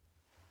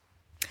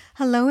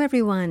Hello,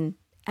 everyone,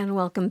 and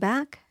welcome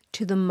back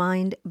to the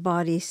Mind,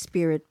 Body,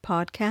 Spirit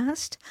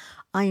podcast.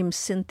 I am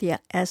Cynthia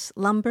S.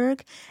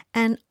 Lumberg,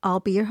 and I'll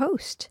be your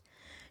host.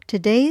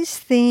 Today's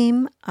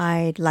theme,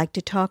 I'd like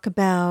to talk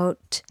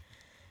about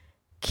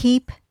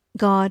keep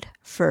God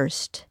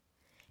first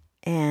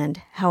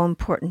and how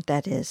important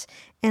that is.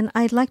 And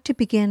I'd like to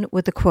begin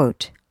with a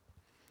quote.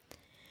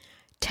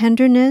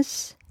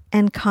 Tenderness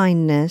and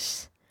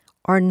kindness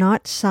are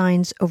not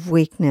signs of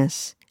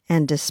weakness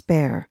and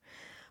despair,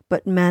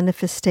 but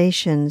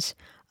manifestations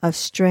of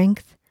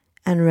strength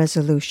and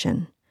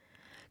resolution.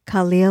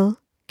 Khalil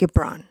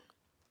Gibran.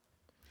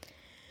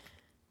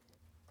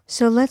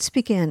 So let's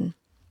begin.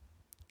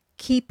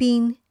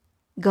 Keeping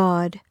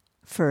God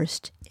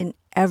first in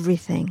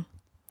everything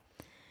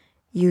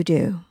you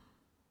do.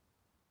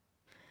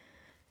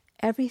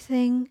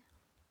 Everything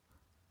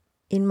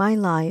in my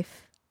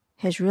life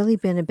has really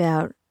been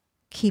about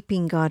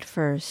keeping God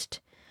first.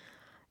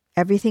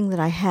 Everything that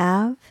I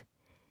have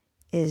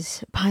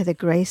is by the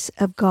grace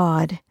of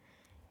God,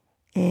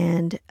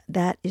 and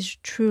that is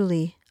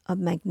truly a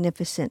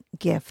magnificent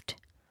gift.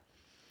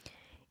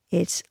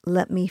 It's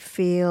let me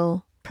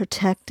feel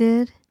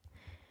protected.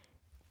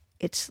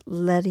 It's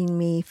letting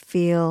me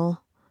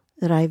feel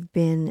that I've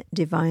been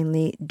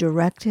divinely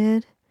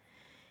directed,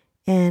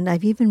 and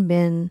I've even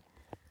been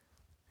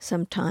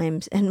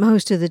sometimes, and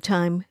most of the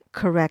time,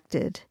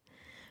 corrected.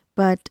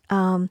 But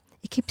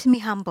it keeps me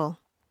humble.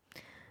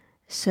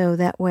 So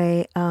that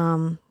way,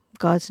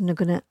 God's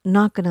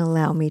not gonna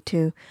allow me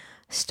to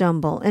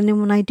stumble. And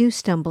then when I do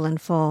stumble and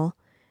fall,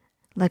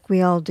 like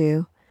we all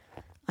do,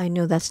 I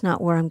know that's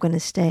not where I'm going to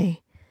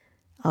stay.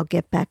 I'll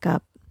get back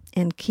up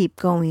and keep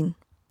going.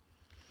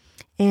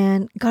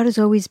 And God has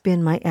always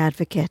been my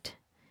advocate.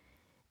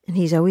 And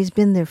He's always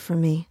been there for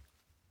me.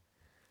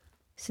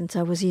 Since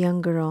I was a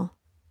young girl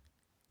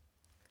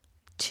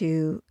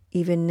to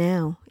even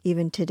now,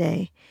 even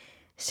today,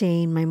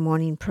 saying my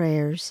morning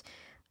prayers.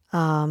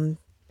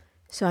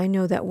 So I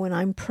know that when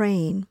I'm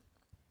praying,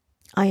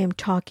 I am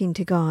talking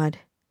to God.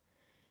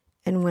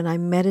 And when I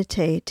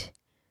meditate,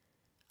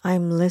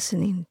 I'm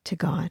listening to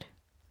God.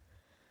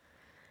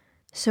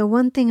 So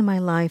one thing in my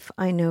life,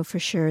 I know for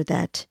sure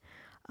that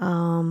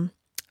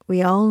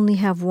we only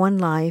have one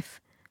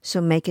life, so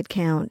make it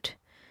count.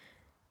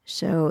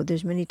 So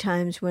there's many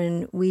times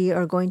when we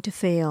are going to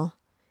fail.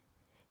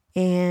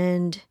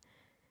 And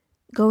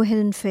go ahead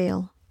and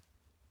fail.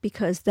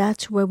 Because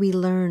that's where we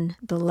learn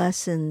the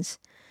lessons.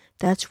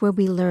 That's where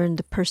we learn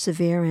the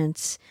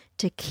perseverance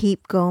to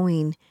keep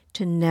going,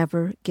 to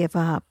never give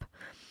up.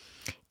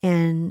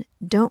 And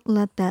don't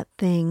let that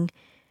thing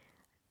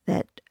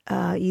that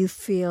you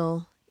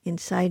feel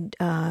inside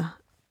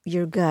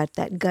your gut,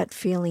 that gut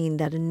feeling,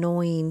 that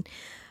annoying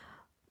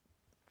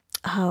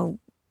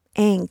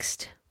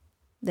angst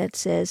that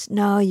says,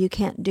 no, you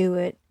can't do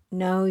it.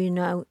 No,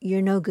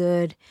 you're no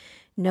good.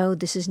 No,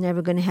 this is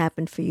never going to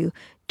happen for you.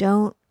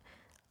 Don't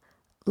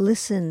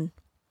listen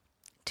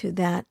to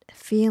that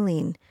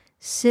feeling.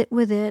 Sit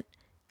with it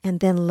and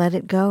then let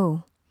it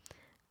go.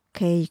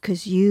 Okay,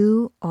 because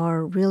you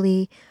are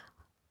really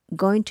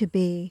going to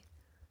be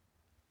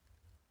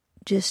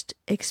just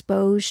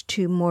exposed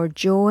to more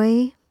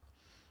joy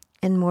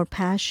and more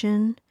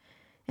passion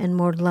and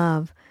more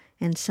love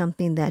and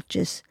something that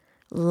just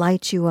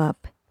lights you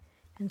up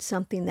and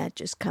something that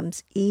just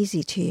comes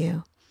easy to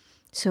you.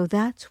 So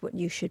that's what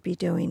you should be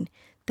doing.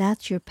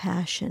 That's your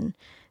passion.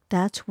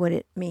 That's what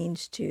it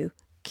means to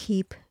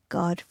keep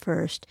God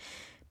first,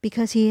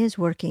 because He is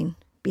working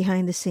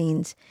behind the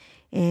scenes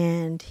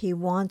and He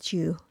wants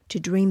you to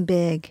dream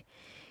big.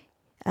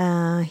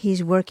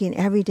 He's working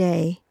every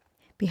day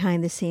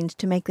behind the scenes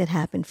to make that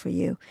happen for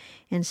you.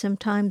 And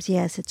sometimes,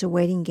 yes, it's a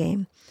waiting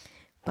game,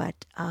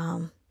 but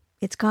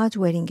it's God's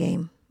waiting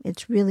game.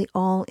 It's really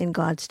all in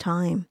God's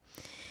time.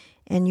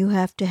 And you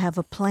have to have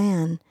a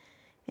plan,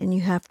 and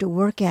you have to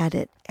work at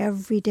it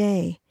every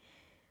day.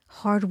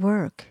 Hard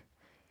work.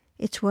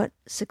 It's what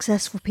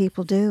successful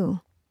people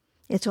do.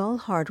 It's all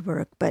hard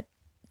work, but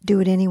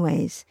do it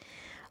anyways.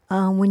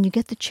 When you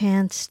get the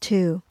chance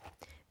to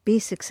be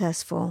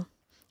successful,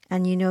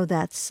 and you know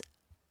that's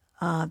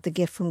the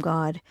gift from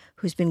God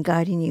who's been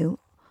guiding you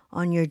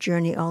on your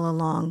journey all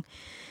along,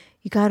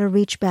 you got to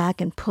reach back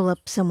and pull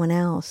up someone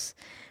else.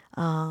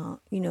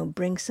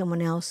 Bring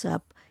someone else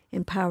up,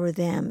 empower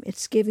them.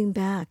 It's giving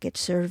back. It's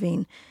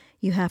serving.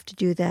 You have to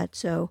do that.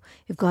 So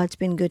if God's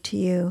been good to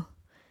you,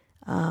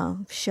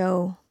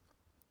 show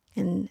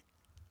and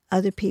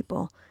other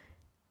people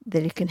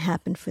that it can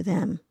happen for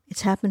them.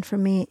 It's happened for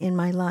me in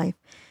my life,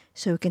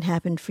 so it can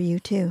happen for you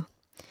too.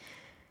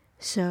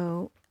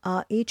 So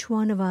each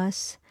one of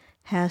us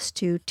has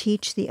to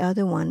teach the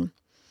other one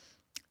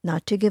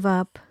not to give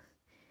up,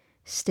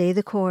 stay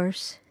the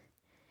course.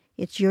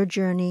 It's your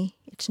journey.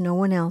 It's no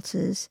one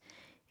else's,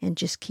 and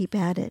just keep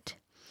at it.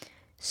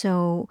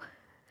 So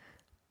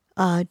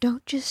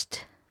don't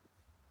just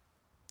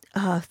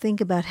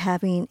think about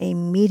having a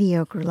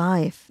mediocre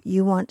life.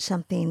 You want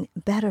something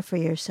better for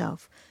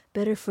yourself,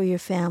 better for your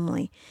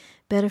family,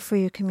 better for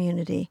your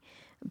community,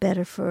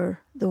 better for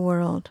the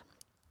world.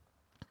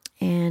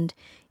 And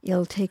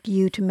it'll take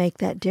you to make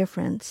that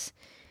difference.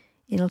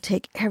 It'll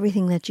take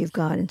everything that you've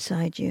got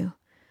inside you,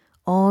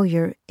 all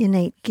your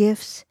innate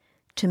gifts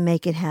to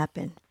make it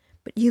happen.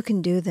 But you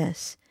can do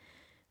this.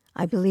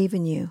 I believe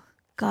in you.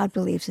 God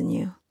believes in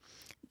you.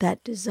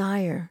 That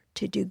desire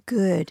to do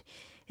good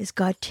is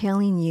God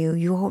telling you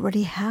you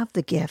already have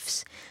the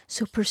gifts.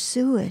 So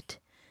pursue it,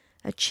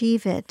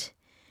 achieve it,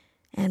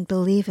 and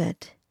believe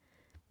it.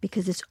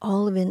 Because it's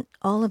all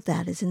of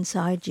that is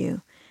inside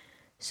you.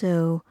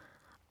 So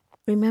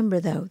remember,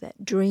 though,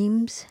 that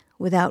dreams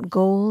without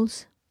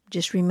goals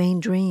just remain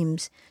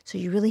dreams. So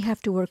you really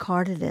have to work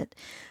hard at it.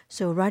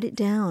 So write it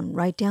down.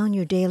 Write down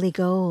your daily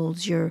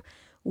goals, your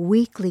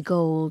weekly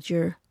goals,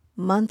 your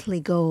monthly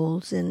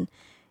goals, and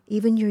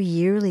even your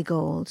yearly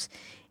goals.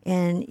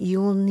 And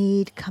you'll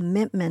need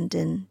commitment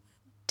and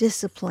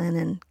discipline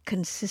and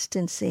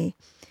consistency.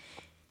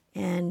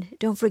 And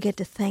don't forget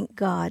to thank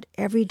God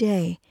every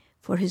day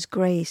for His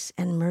grace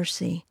and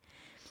mercy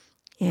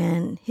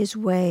and His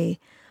way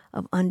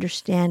of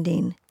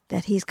understanding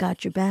that He's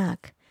got your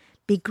back.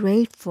 Be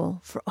grateful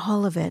for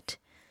all of it,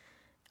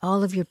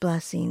 all of your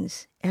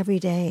blessings every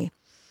day.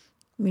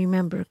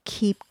 Remember,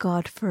 keep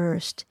God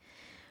first.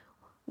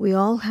 We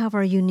all have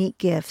our unique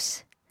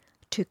gifts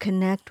to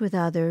connect with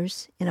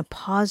others in a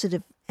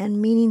positive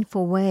and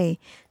meaningful way.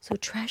 So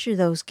treasure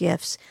those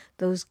gifts.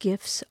 Those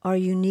gifts are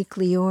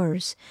uniquely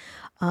yours,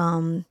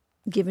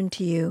 given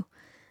to you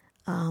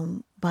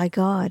by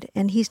God.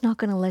 And He's not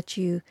going to let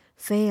you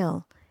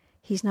fail.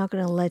 He's not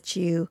going to let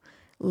you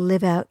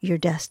live out your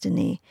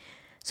destiny.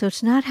 So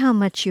it's not how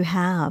much you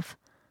have,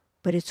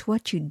 but it's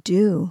what you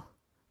do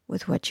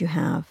with what you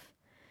have.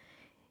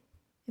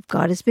 If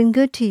God has been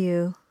good to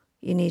you,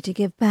 you need to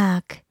give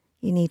back.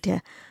 You need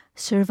to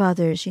serve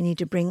others. You need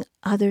to bring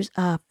others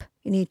up.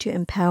 You need to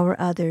empower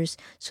others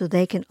so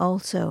they can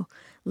also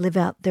live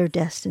out their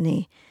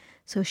destiny.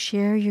 So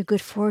share your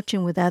good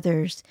fortune with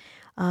others,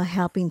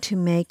 helping to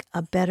make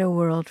a better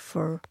world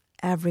for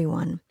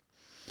everyone.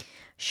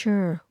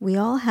 Sure, we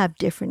all have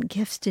different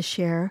gifts to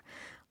share.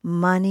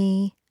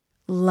 Money,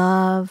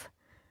 love,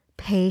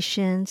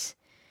 patience,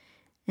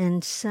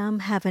 and some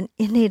have an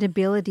innate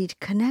ability to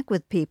connect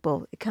with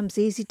people. It comes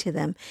easy to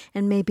them,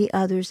 and maybe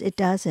others it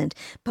doesn't.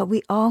 But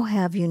we all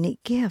have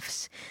unique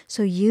gifts,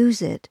 so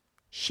use it,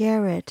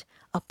 share it,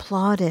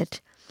 applaud it.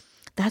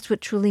 That's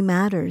what truly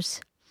matters.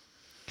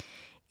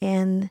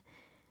 And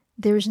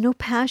there is no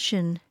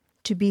passion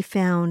to be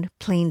found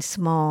plain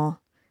small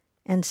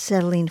and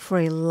settling for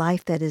a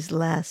life that is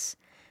less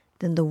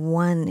than the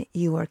one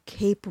you are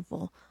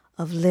capable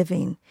of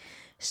living.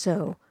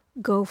 So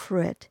go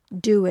for it.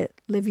 Do it.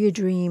 Live your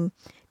dream.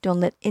 Don't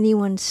let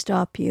anyone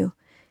stop you.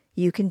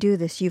 You can do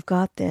this. You've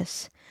got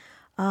this.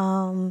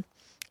 And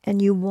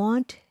you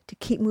want to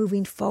keep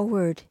moving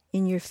forward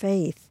in your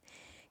faith,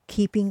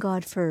 keeping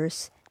God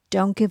first.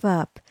 Don't give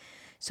up.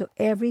 So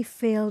every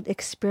failed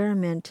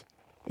experiment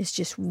is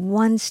just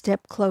one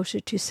step closer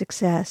to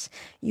success.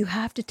 You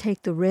have to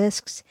take the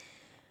risks.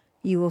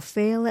 You will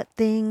fail at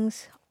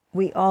things.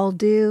 We all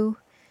do.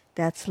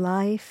 That's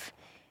life.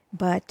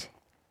 But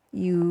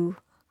the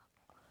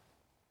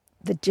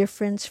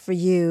difference for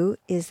you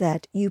is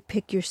that you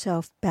pick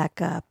yourself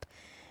back up.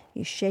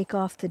 You shake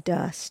off the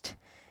dust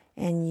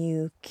and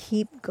you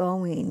keep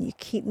going. You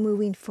keep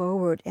moving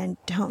forward and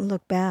don't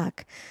look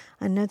back.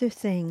 Another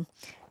thing,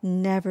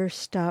 never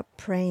stop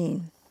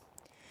praying.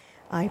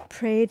 I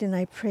prayed and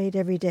I prayed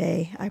every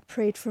day. I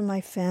prayed for my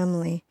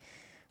family.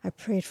 I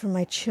prayed for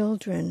my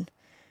children,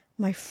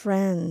 my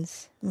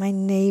friends, my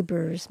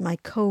neighbors, my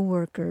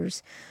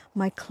co-workers,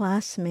 my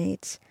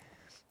classmates.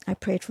 I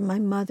prayed for my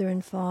mother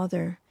and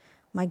father,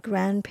 my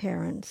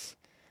grandparents,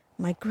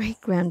 my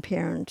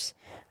great-grandparents.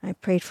 I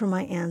prayed for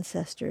my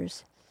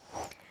ancestors.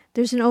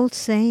 There's an old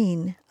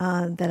saying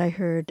that I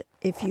heard,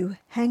 if you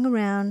hang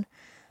around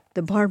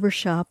the barber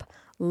shop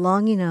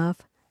long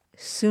enough,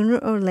 sooner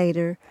or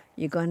later,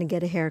 you're going to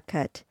get a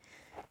haircut.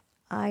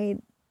 I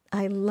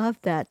love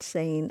that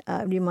saying.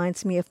 It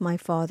reminds me of my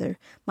father.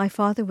 My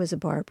father was a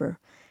barber,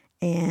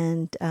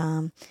 and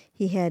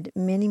he had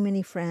many,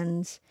 many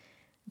friends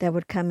that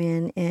would come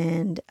in,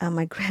 and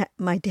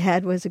my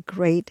dad was a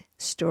great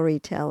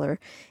storyteller,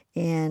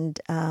 and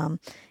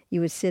you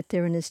would sit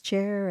there in his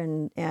chair,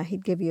 and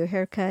he'd give you a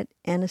haircut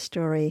and a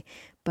story.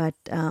 But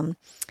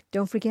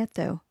don't forget,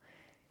 though,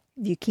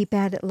 if you keep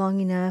at it long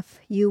enough,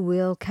 you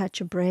will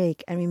catch a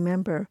break. And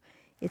remember,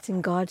 it's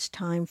in God's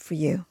time for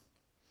you.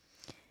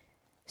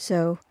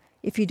 So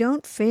if you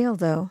don't fail,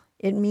 though,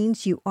 it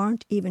means you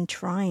aren't even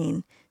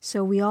trying.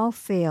 So we all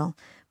fail,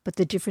 but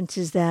the difference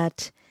is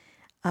that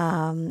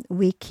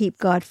we keep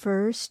God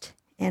first,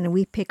 and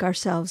we pick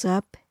ourselves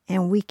up,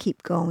 and we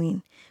keep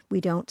going. We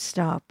don't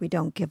stop. We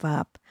don't give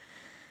up.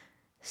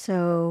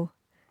 So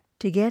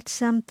to get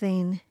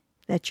something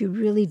that you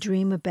really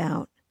dream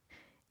about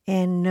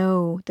and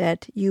know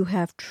that you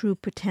have true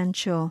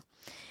potential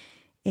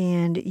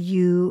and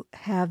you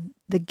have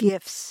the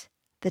gifts,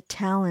 the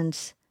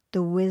talents,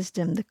 the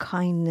wisdom, the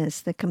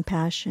kindness, the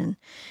compassion,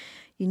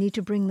 you need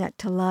to bring that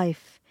to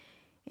life.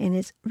 And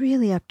it's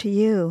really up to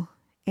you.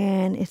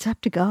 And it's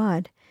up to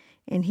God.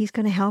 And He's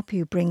going to help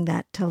you bring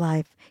that to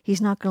life.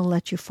 He's not going to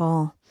let you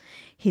fall.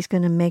 He's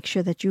going to make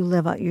sure that you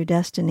live out your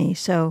destiny.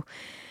 So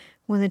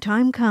when the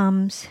time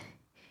comes,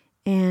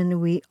 and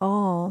we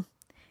all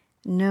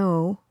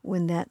know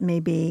when that may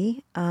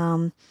be,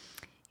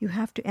 you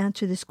have to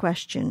answer this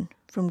question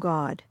from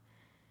God.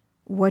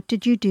 What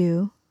did you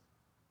do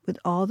with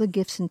all the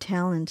gifts and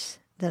talents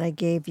that I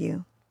gave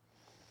you?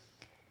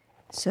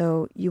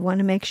 So you want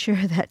to make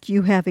sure that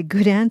you have a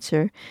good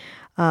answer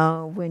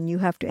when you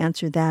have to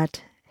answer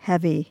that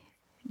heavy,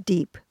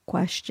 deep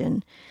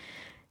question.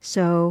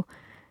 So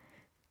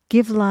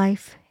give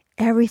life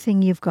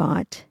everything you've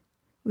got.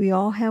 We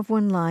all have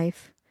one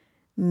life.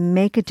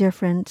 Make a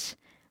difference.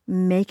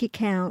 Make it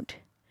count.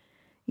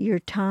 Your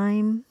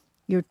time,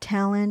 your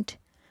talent,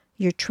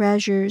 your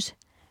treasures,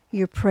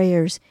 your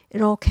prayers,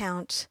 it all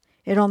counts.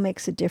 It all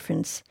makes a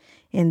difference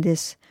in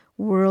this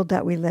world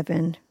that we live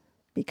in,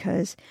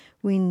 because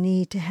we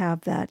need to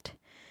have that,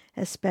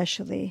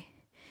 especially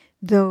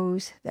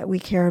those that we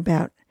care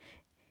about,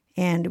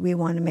 and we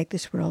want to make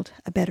this world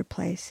a better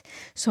place.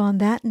 So on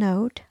that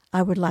note,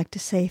 I would like to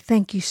say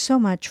thank you so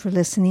much for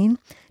listening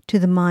to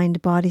the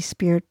Mind, Body,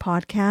 Spirit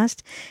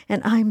podcast,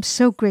 and I'm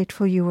so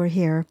grateful you were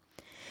here.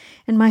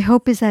 And my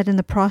hope is that in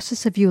the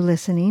process of you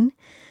listening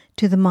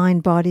to the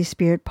Mind, Body,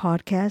 Spirit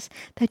podcast,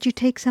 that you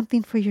take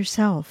something for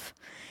yourself.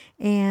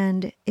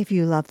 And if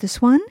you love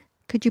this one,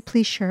 could you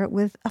please share it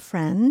with a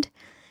friend?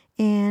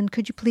 And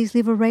could you please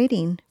leave a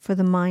rating for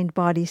the Mind,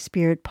 Body,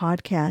 Spirit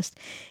podcast?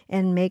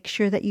 And make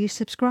sure that you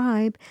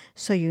subscribe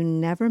so you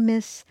never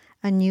miss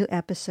a new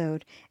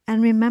episode.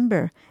 And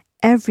remember,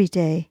 every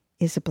day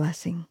is a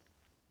blessing.